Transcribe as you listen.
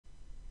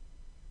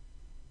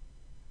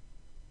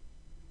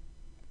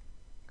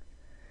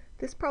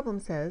This problem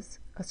says,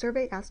 a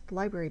survey asked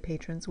library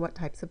patrons what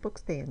types of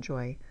books they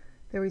enjoy.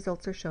 The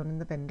results are shown in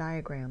the Venn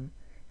diagram.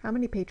 How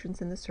many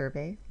patrons in the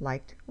survey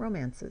liked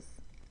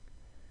romances?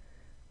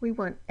 We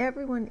want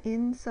everyone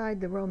inside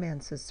the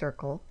romances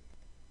circle.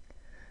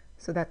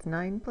 So that's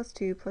 9 plus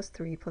 2 plus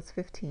 3 plus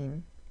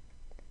 15,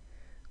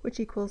 which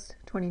equals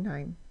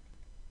 29.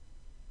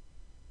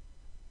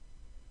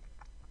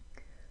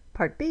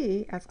 Part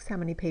B asks how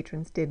many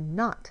patrons did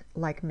not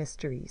like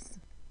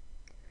mysteries.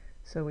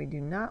 So we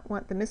do not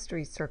want the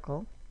mysteries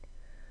circle.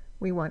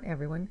 We want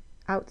everyone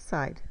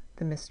outside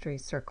the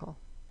mysteries circle.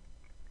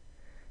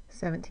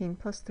 17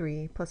 plus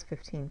 3 plus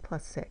 15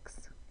 plus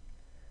 6,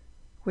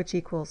 which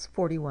equals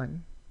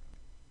 41.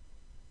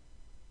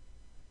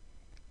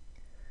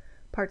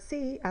 Part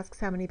C asks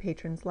how many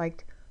patrons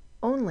liked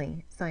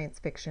only science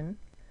fiction.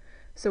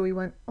 So we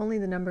want only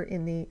the number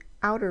in the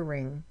outer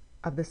ring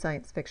of the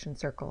science fiction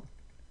circle.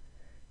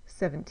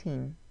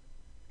 17.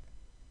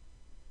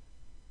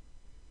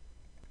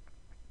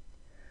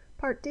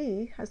 Part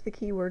D has the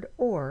keyword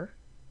or,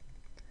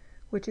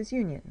 which is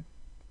union.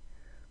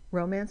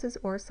 Romances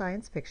or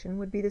science fiction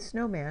would be the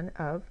snowman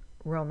of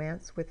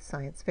romance with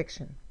science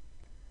fiction.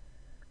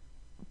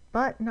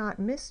 But not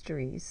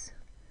mysteries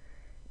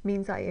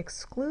means I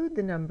exclude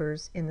the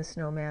numbers in the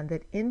snowman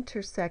that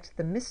intersect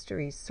the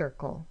mysteries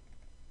circle,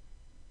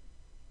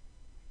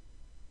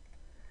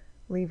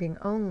 leaving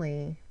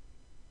only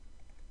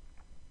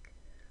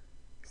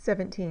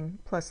 17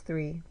 plus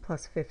 3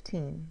 plus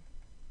 15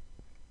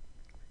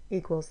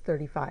 equals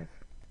 35.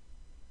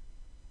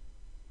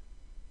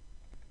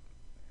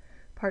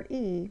 Part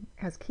E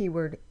has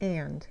keyword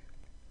and,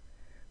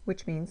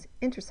 which means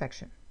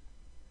intersection.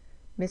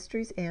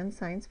 Mysteries and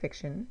science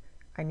fiction.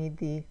 I need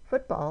the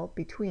football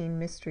between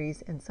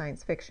mysteries and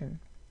science fiction.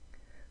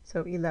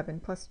 So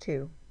 11 plus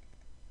 2,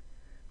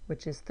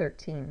 which is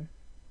 13.